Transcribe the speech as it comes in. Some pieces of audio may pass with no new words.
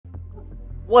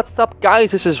What's up,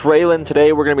 guys? This is Raylan.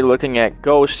 Today we're going to be looking at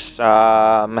Ghosts.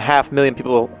 500,000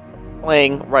 people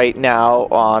playing right now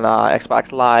on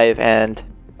Xbox Live, and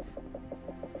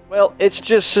well, it's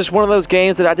just one of those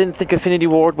games that I didn't think Infinity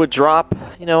Ward would drop,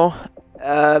 you know.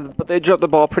 But they dropped the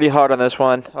ball pretty hard on this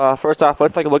one. First off,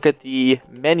 let's take a look at the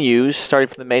menus, starting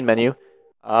from the main menu.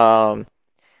 Well,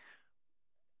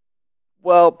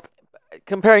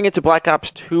 comparing it to Black Ops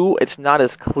 2, it's not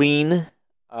as clean.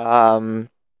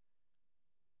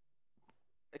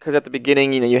 Because at the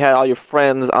beginning, you know, you had all your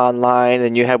friends online,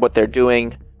 and you had what they're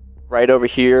doing right over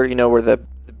here, you know, where the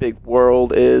big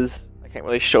world is. I can't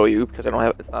really show you because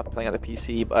it's not playing on the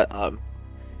PC, but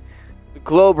the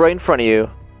globe right in front of you.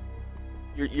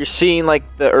 You're seeing like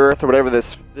the Earth or whatever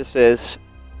this is.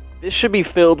 This should be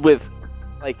filled with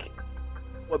like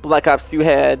what Black Ops 2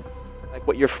 had, like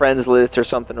what your friends list or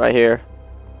something right here.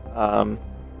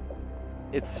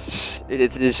 It's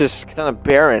just kind of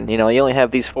barren, you know. You only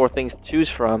have these 4 things to choose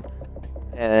from,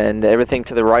 and everything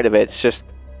to the right of it, it's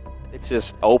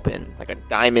just open, like a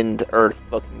diamond Earth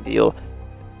looking deal.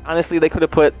 Honestly, they could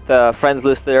have put the friends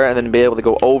list there and then be able to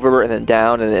go over and then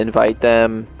down and invite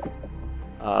them.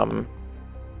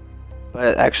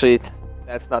 But actually,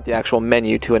 that's not the actual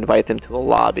menu to invite them to a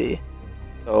lobby.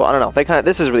 So I don't know.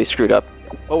 This is really screwed up,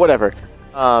 but whatever.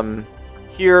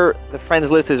 Here, the friends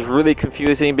list is really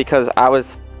confusing because I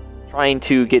was trying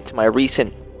to get to my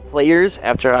recent players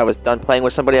after I was done playing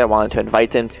with somebody. I wanted to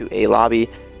invite them to a lobby,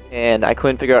 and I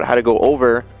couldn't figure out how to go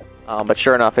over. But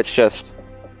sure enough, it's just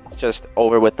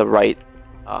over with the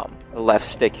the left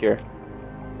stick here.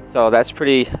 So that's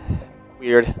pretty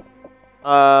weird.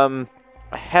 I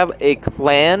have a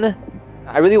clan.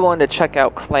 I really wanted to check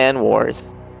out Clan Wars.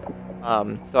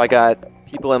 So I got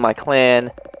people in my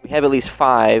clan. We have at least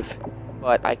 5.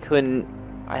 But I couldn't.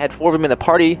 I had 4 of them in the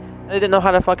party, and I didn't know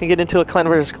how to fucking get into a clan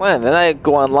versus clan. Then I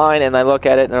go online and I look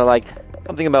at it, and they're like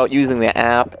something about using the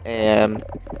app, and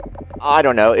I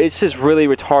don't know. It's just really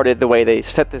retarded the way they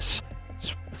set this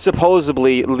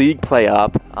supposedly league play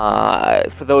up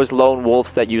for those lone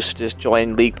wolves that used to just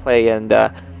join league play, and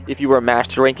if you were a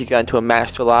master rank, you got into a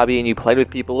master lobby and you played with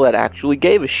people that actually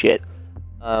gave a shit.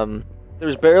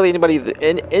 There's barely anybody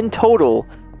in total.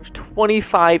 There's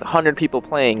 2,500 people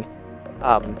playing.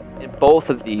 In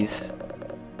both of these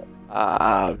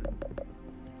clan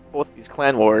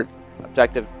war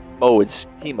objective modes,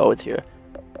 team modes here.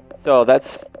 So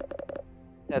that's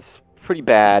pretty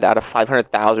bad. Out of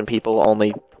 500,000 people,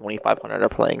 only 2,500 are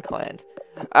playing clans.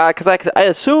 Because I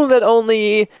assume that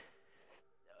only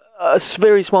a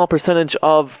very small percentage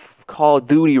of Call of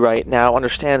Duty right now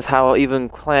understands how even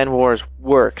Clan Wars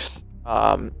works,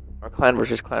 or Clan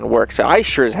versus Clan works. So I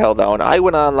sure as hell don't. I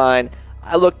went online.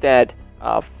 I looked at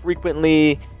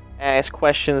frequently asked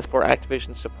questions for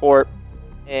Activision support,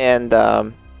 and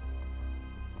I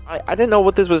didn't know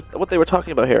what they were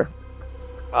talking about here.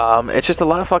 It's just a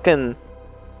lot of fucking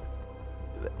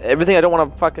everything I don't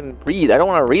want to fucking read. I don't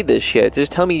want to read this shit.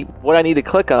 Just tell me what I need to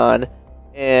click on,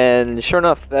 and sure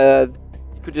enough, you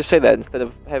could just say that instead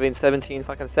of having 17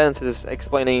 fucking sentences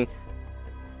explaining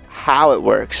how it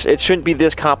works. It shouldn't be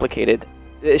this complicated.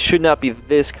 It should not be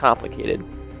this complicated.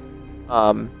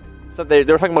 So they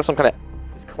were talking about some kind of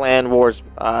this Clan Wars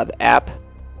the app,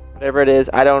 whatever it is.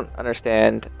 I don't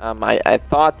understand. I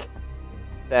thought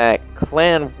that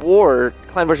Clan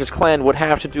versus Clan would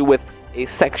have to do with a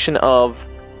section of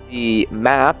the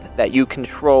map that you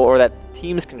control or that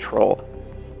teams control.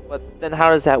 But then how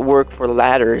does that work for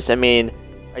ladders? I mean,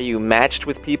 are you matched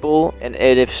with people? And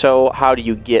if so, how do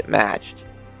you get matched?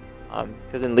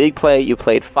 Because in League Play, you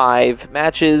played 5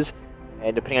 matches.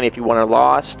 And depending on if you won or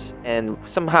lost, and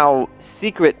somehow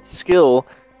secret skill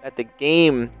that the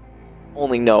game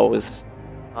only knows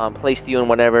placed you in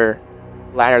whatever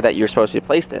ladder that you're supposed to be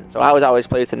placed in. So I was always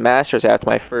placed in Masters after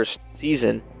my first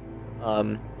season,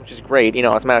 which is great. You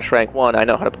know, I was Master Rank 1. I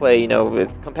know how to play. You know,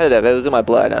 it's competitive. It was in my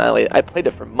blood, and I played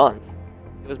it for months.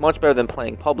 It was much better than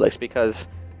playing Publics because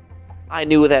I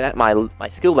knew that at my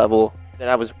skill level that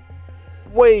I was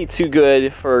way too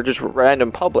good for just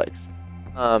random Publics.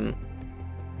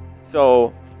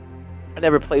 So, I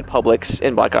never played Publics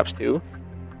in Black Ops 2,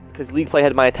 because League Play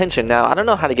had my attention. Now, I don't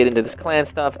know how to get into this clan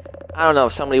stuff. I don't know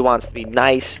if somebody wants to be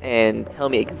nice and tell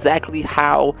me exactly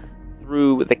how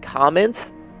through the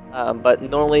comments, but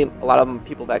normally a lot of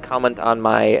people that comment on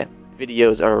my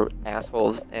videos are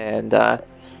assholes, and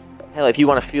hell, if you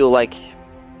want to feel like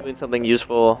doing something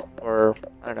useful, or,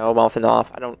 I don't know, mouthing off,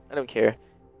 I don't care.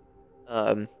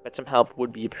 But some help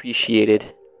would be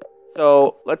appreciated.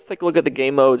 So let's take a look at the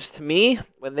game modes. To me,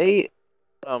 when they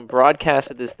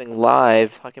broadcasted this thing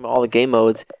live, talking about all the game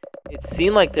modes, it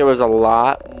seemed like there was a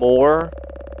lot more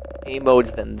game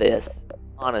modes than this,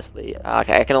 honestly.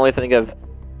 I can only think of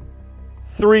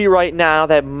 3 right now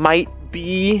that might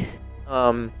be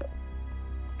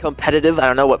competitive. I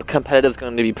don't know what competitive is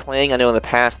going to be playing. I know in the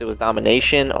past it was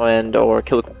Domination and or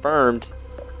Kill Confirmed.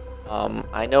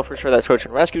 I know for sure that Search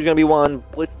and Rescue is going to be one.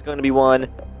 Blitz is going to be one.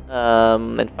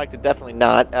 Infected definitely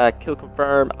not. Kill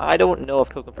Confirm. I don't know if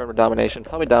Kill Confirm or Domination.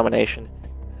 Probably Domination.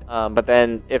 But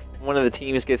then if one of the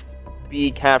teams gets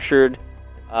B captured,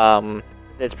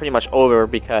 it's pretty much over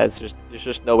because there's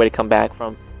just no way to come back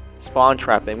from spawn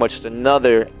trapping, which is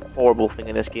another horrible thing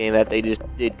in this game that they just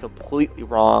did completely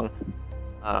wrong.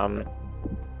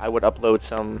 I would upload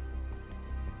some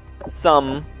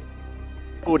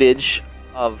footage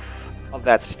of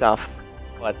that stuff,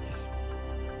 but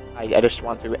I just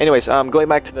want to. Anyways, going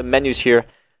back to the menus here.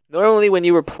 Normally, when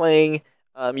you were playing,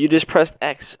 you just pressed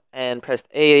X and pressed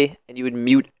A, and you would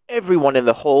mute everyone in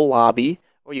the whole lobby,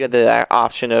 or you had the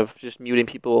option of just muting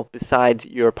people besides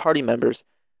your party members.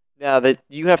 Now that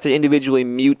you have to individually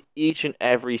mute each and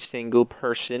every single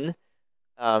person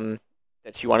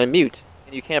that you want to mute,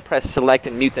 and you can't press select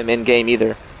and mute them in game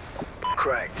either.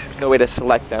 Correct. There's no way to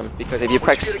select them because if you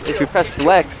press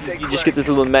select, you just get this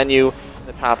little menu in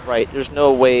the top right. There's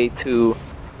no way to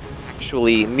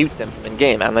actually mute them from in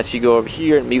game unless you go over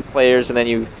here and mute players and then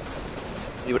you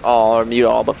mute all or mute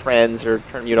all the friends or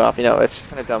turn mute off. You know, it's just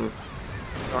kind of dumb.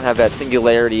 You don't have that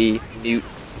singularity mute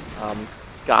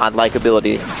god-like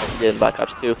ability that you did in Black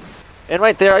Ops 2. And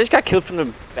right there, I just got killed from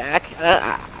the back.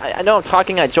 I know I'm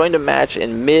talking. I joined a match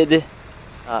in mid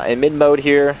mode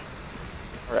here,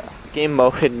 or game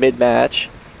mode in mid match,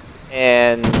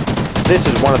 and this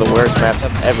is one of the worst maps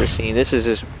I've ever seen. This is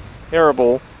just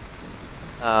terrible.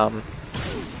 Oh,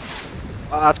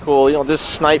 that's cool. You know,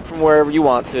 just snipe from wherever you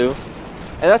want to.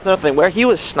 And that's another thing. Where he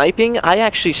was sniping, I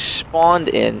actually spawned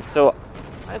in. So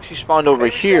I actually spawned over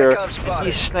here, and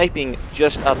he's sniping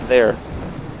just up there.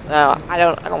 Now, I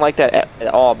don't like that at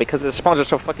all because the spawns are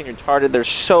so fucking retarded. There's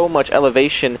so much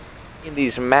elevation in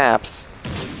these maps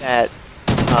that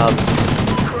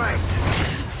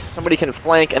somebody can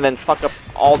flank and then fuck up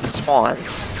all the spawns.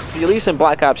 See, at least in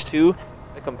Black Ops 2,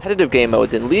 the competitive game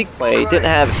modes in League play didn't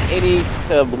have any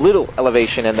little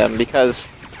elevation in them because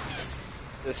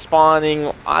the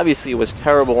spawning obviously was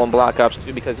terrible in Black Ops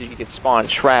 2 because you could get spawn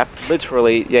trapped.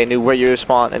 Literally, they knew where you were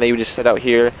spawned and they would just sit out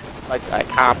here like a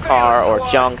cop car or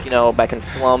junk, you know, back in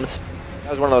slums.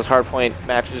 That was one of those hardpoint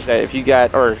matches that if you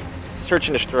got, or search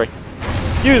and destroy,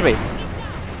 excuse me,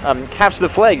 capture the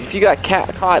flag. If you got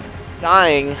caught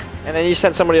dying and then you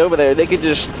sent somebody over there, they could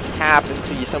just cap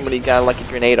until somebody got like a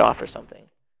grenade off or something.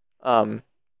 But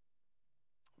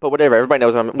whatever, everybody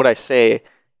knows what I say.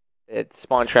 That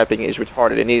spawn trapping is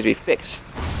retarded. It needs to be fixed.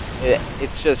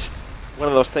 It's just one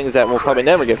of those things that will probably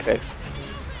never get fixed.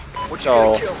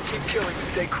 So,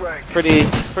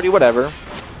 pretty whatever.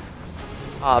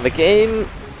 The game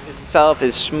itself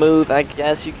is smooth, I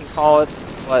guess you can call it.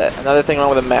 But another thing wrong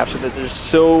with the maps is that there's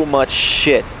so much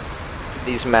shit in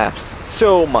these maps.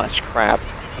 So much crap.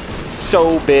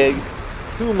 So big.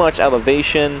 Too much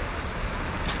elevation.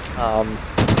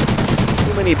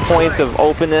 Too many points of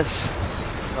openness.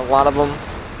 A lot of them.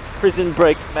 Prison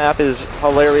Break map is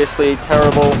hilariously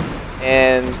terrible,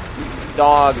 and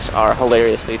dogs are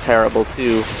hilariously terrible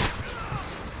too.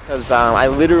 Because I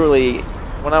literally,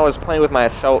 when I was playing with my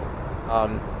assault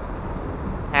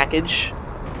package,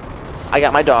 I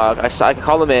got my dog. I could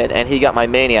call him in, and he got my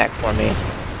maniac for me.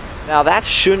 Now that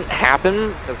shouldn't happen,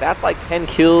 because that's like 10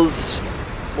 kills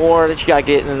more that you gotta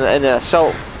get in an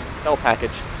assault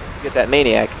package to get that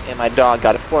maniac, and my dog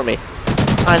got it for me.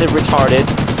 Kind of retarded.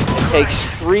 It takes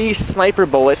 3 sniper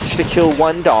bullets to kill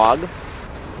 1 dog.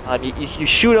 You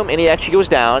shoot him and he actually goes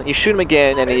down. You shoot him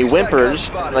again and he whimpers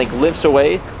and like limps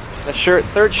away. The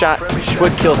third shot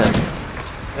would kill him.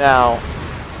 Now,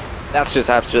 that's just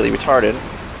absolutely retarded,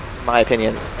 in my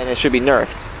opinion, and it should be nerfed.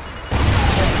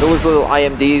 Those little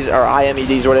IMDs or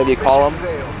IMEDs or whatever you call them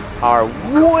are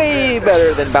way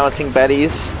better than bouncing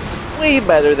Bettys. Way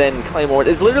better than Claymore.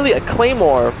 It's literally a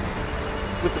Claymore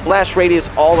with the blast radius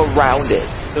all around it.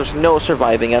 There's no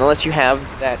surviving unless you have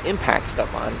that impact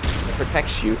stuff on that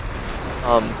protects you.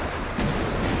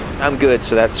 I'm good,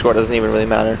 so that score doesn't even really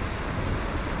matter.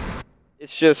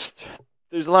 It's just,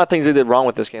 there's a lot of things they did wrong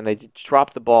with this game. They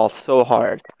dropped the ball so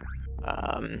hard.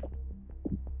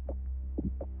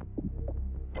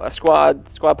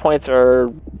 Squad points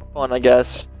are fun, I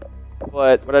guess.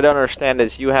 But what I don't understand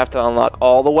is you have to unlock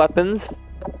all the weapons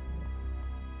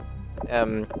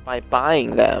by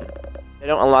buying them. They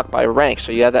don't unlock by rank,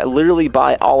 so you have to literally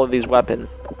buy all of these weapons.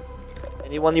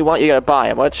 Any one you want, you gotta buy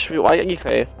them.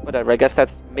 Okay, whatever. I guess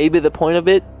that's maybe the point of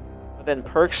it. But then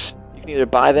perks, You can either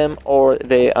buy them or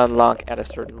they unlock at a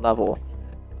certain level.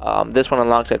 This one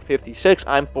unlocks at 56.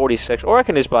 I'm 46, or I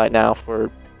can just buy it now for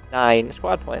 9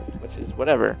 squad points, which is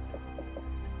whatever.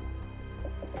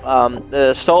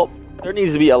 The assault, there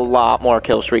needs to be a lot more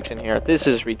kill streaks in here. This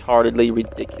is retardedly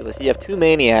ridiculous. You have 2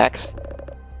 maniacs,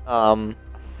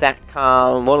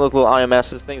 SATCOM, one of those little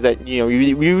IMSs, things that you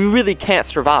really can't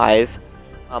survive.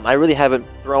 I really haven't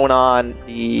thrown on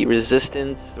the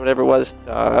resistance, whatever it was,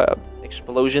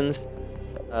 explosions.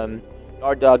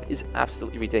 Guard dog is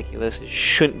absolutely ridiculous. It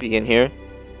shouldn't be in here.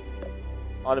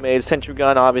 Automated sentry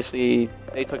gun, obviously,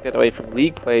 they took that away from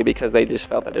League play because they just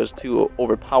felt that it was too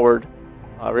overpowered.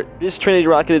 This Trinity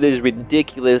rocket is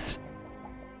ridiculous.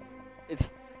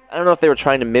 I don't know if they were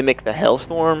trying to mimic the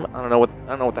Hellstorm. I don't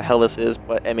know what the hell this is,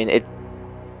 but I mean it's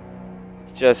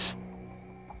just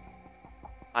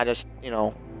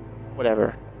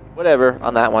whatever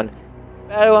on that one.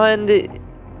 Battle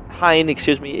Hind,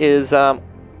 excuse me, is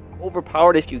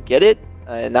overpowered if you get it.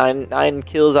 9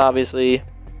 kills, obviously,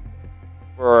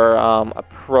 for a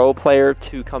pro player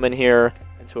to come in here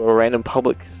into a random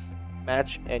public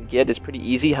match and get is pretty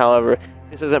easy. However,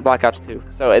 this isn't Black Ops 2,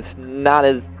 so it's not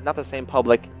the same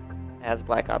public as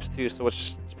Black Ops 2, so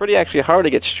it's pretty actually hard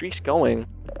to get streaks going.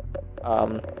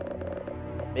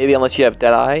 Maybe unless you have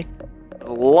Deadeye.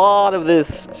 A lot of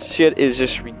this shit is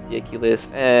just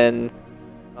ridiculous, and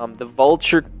the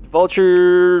Vulture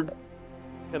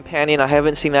companion, I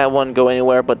haven't seen that one go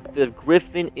anywhere, but the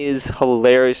Griffin is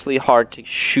hilariously hard to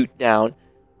shoot down.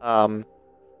 The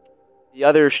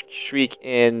other streak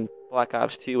in Black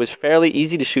Ops 2 was fairly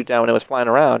easy to shoot down when it was flying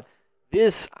around.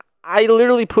 This, I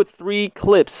literally put 3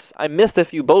 clips. I missed a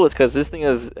few bullets because this thing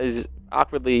is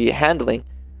awkwardly handling.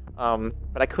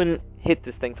 But I couldn't hit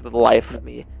this thing for the life of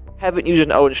me. Haven't used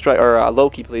an Odin Strike, or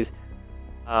Loki, please.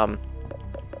 I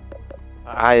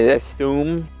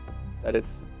assume that it's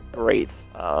great.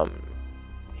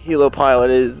 Helo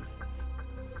Pilot is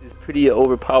pretty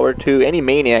overpowered too. Any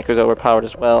Maniac is overpowered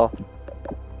as well.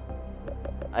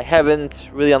 I haven't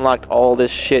really unlocked all this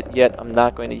shit yet. I'm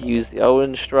not going to use the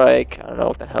Odin Strike. I don't know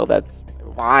what the hell that's...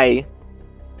 Why?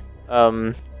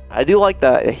 I do like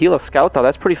the Helo Scout though.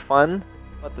 That's pretty fun.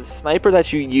 But the sniper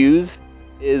that you use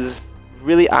is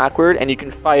really awkward, and you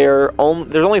can fire...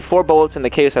 There's only 4 bullets in the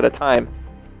case at a time.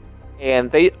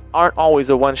 And they aren't always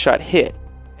a one-shot hit.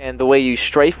 And the way you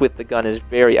strafe with the gun is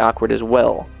very awkward as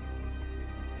well.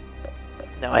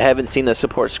 Now, I haven't seen the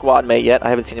support squad mate yet. I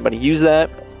haven't seen anybody use that.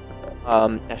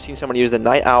 I've seen someone use the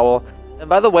Night Owl. And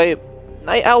by the way,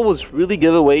 Night Owls really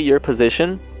give away your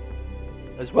position,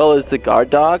 as well as the Guard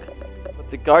Dog. But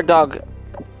the Guard Dog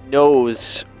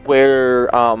knows where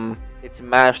its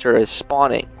master is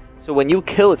spawning. So when you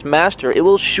kill its master, it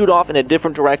will shoot off in a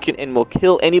different direction and will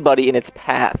kill anybody in its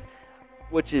path,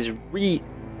 which is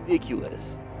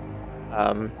ridiculous.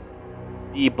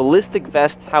 The ballistic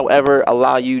vests, however,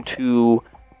 allow you to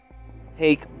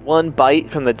take 1 bite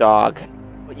from the dog,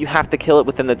 but you have to kill it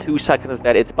within the 2 seconds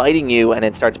that it's biting you, and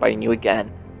it starts biting you again,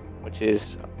 which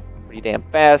is pretty damn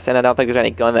fast. And I don't think there's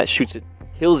any gun that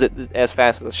kills it as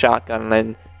fast as a shotgun. And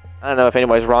then I don't know if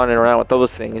anybody's running around with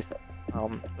those things.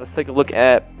 Let's take a look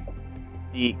at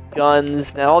the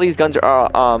guns. Now, all these guns are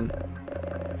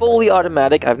fully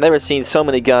automatic. I've never seen so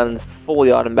many guns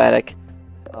fully automatic.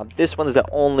 This one is the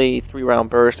only 3-round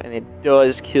burst, and it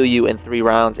does kill you in 3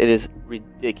 rounds. It is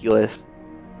ridiculous.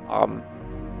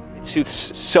 It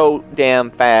shoots so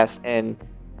damn fast, and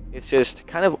it's just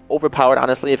kind of overpowered,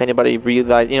 honestly. If anybody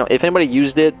realized, if anybody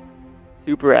used it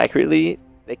super accurately,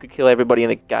 they could kill everybody in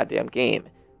the goddamn game.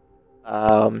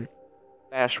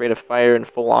 Fast rate of fire and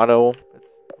full auto. That's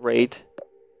great.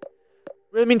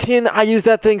 Remington, I use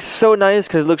that thing so nice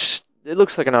because it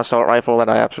looks like an assault rifle that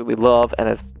I absolutely love, and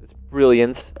it's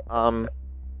brilliant. The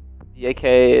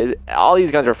AK, all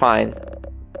these guns are fine.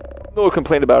 No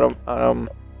complaint about them.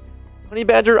 Honey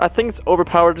Badger, I think it's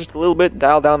overpowered just a little bit.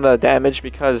 Dial down the damage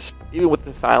because even with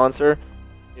the silencer,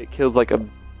 it kills like a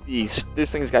beast.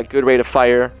 This thing's got good rate of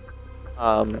fire.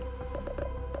 Some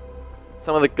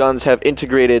of the guns have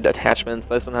integrated attachments.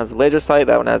 This one has a laser sight.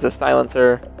 That one has a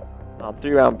silencer.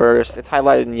 3-round burst. It's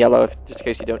highlighted in yellow, just in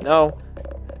case you don't know.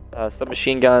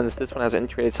 Submachine guns. This one has an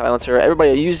integrated silencer.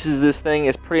 Everybody who uses this thing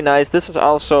is pretty nice. This is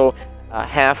also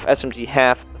half SMG,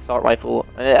 half assault rifle,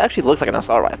 and it actually looks like an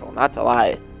assault rifle, not to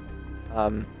lie.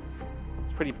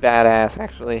 It's pretty badass,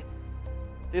 actually.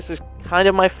 This is kind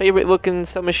of my favorite looking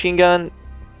submachine gun.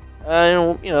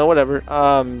 Whatever.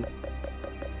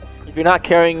 If you're not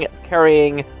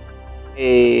carrying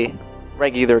a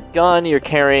regular gun, you're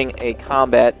carrying a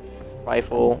combat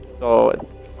rifle, so it's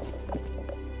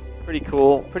pretty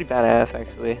cool, pretty badass,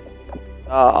 actually.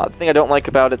 The thing I don't like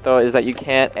about it though is that you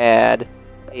can't add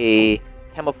a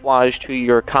camouflage to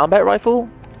your combat rifle,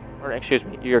 or excuse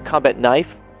me, your combat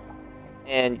knife,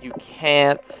 and you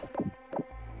can't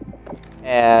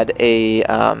add a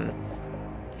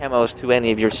camos to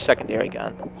any of your secondary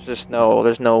guns. There's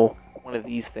no one of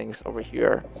these things over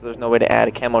here, so there's no way to add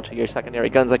a camo to your secondary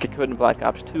guns like you could in Black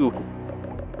Ops 2.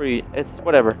 It's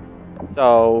whatever.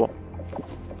 So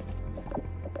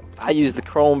I use the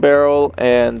chrome barrel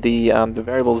and the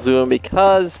variable zoom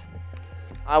because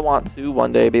I want to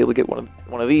one day be able to get one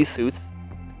of these suits.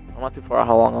 I'm not too far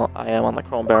how long I am on the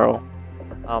chrome barrel.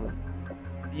 The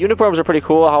uniforms are pretty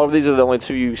cool. However, these are the only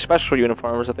two special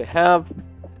uniforms that they have.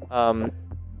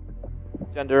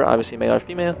 Gender, obviously male or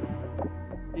female.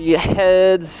 The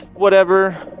heads,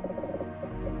 whatever.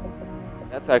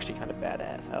 That's actually kind of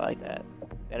badass. I like that.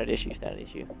 Standard issue, standard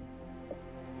issue.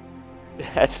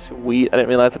 That's sweet. I didn't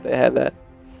realize that they had that.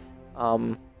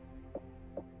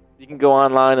 You can go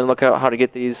online and look out how to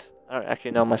get these. I don't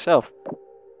actually know myself.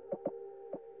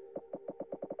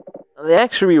 They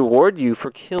actually reward you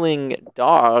for killing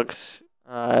dogs.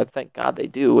 Thank God they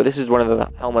do. This is one of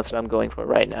the helmets that I'm going for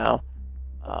right now.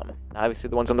 Obviously,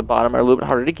 the ones on the bottom are a little bit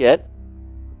harder to get.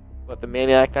 But the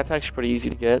Maniac, that's actually pretty easy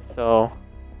to get. So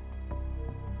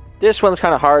this one's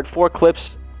kind of hard. 4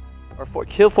 clips, or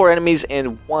kill 4 enemies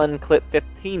in 1 clip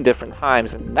 15 different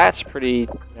times, and that's pretty,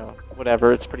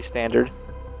 whatever. It's pretty standard.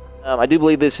 I do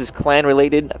believe this is clan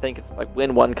related. I think it's like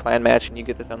win 1 clan match and you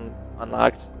get this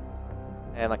unlocked.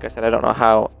 And like I said, I don't know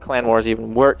how Clan Wars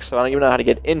even works, so I don't even know how to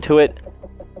get into it.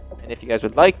 And if you guys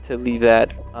would like to leave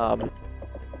that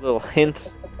little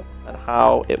hint on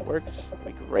how it works, that'd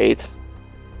be great.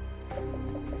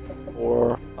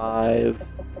 4, 5,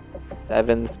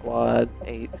 7 squad,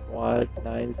 8 squad,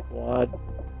 9 squad,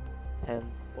 10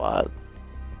 squads.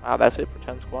 Wow, that's it for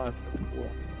 10 squads. That's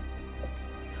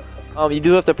cool. You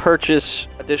do have to purchase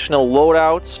additional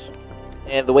loadouts,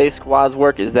 and the way squads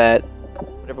work is that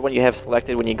whatever one you have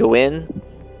selected when you go in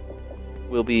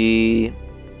will be...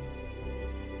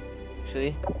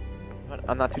 Actually,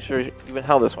 I'm not too sure even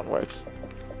how this one works.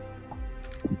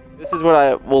 This is what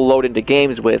I will load into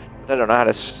games with, but I don't know how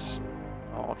to...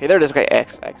 Oh, okay, there it is. Okay,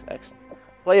 X.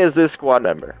 Play as this squad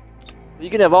member. So you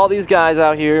can have all these guys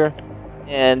out here,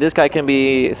 and this guy can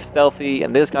be stealthy,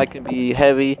 and this guy can be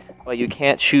heavy, but you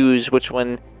can't choose which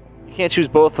one... You can't choose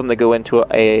both of them to go into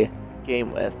a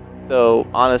game with. So,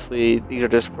 honestly, these are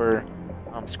just for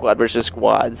squad versus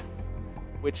squads,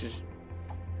 which is,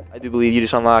 I do believe you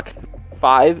just unlock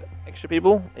 5 extra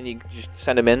people, and you just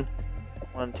send them in.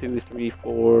 1, 2, 3,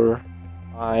 4,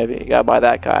 5. You gotta buy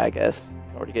that guy, I guess,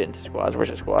 in order to get into squads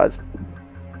versus squads.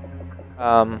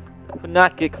 Could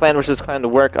not get clan versus clan to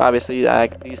work, obviously.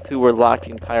 These two were locked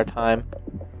the entire time.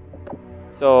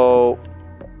 So,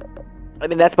 I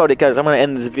mean, that's about it, guys. I'm gonna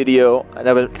end this video. I've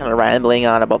been kind of rambling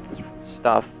on about this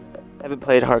stuff. I haven't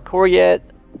played hardcore yet.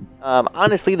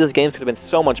 Honestly, this game could have been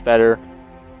so much better.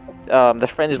 The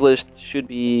friends list should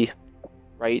be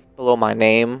right below my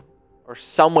name or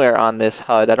somewhere on this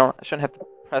HUD. I shouldn't have to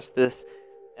press this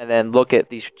and then look at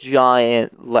these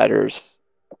giant letters.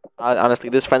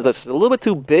 Honestly, this friends list is a little bit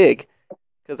too big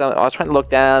because I was trying to look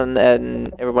down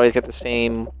and everybody's got the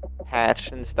same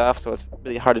patch and stuff, so it's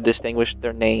really hard to distinguish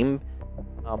their name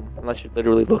unless you're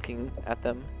literally looking at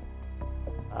them.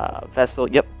 Vessel,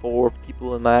 yep, 4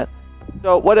 people in that.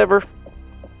 So, whatever.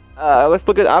 Let's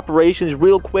look at operations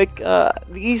real quick.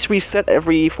 These reset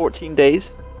every 14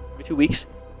 days, every 2 weeks.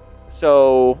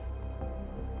 So,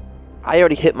 I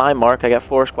already hit my mark. I got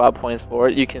 4 squad points for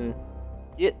it. You can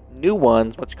get new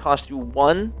ones, which cost you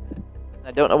 1.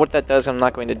 I don't know what that does. I'm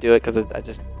not going to do it because I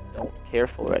just don't care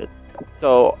for it.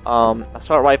 So,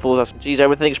 assault rifles, SMGs,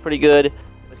 everything's pretty good.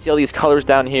 See all these colors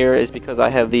down here is because I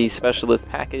have the specialist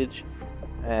package.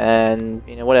 And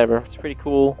whatever, it's pretty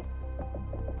cool.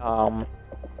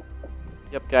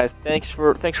 Yep, guys, thanks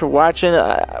for watching.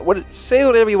 Say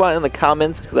whatever you want in the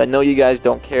comments because I know you guys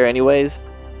don't care anyways.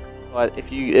 But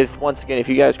once again, if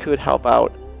you guys could help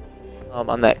out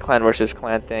on that clan versus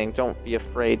clan thing, don't be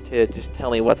afraid to just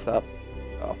tell me what's up.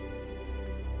 So,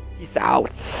 peace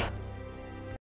out.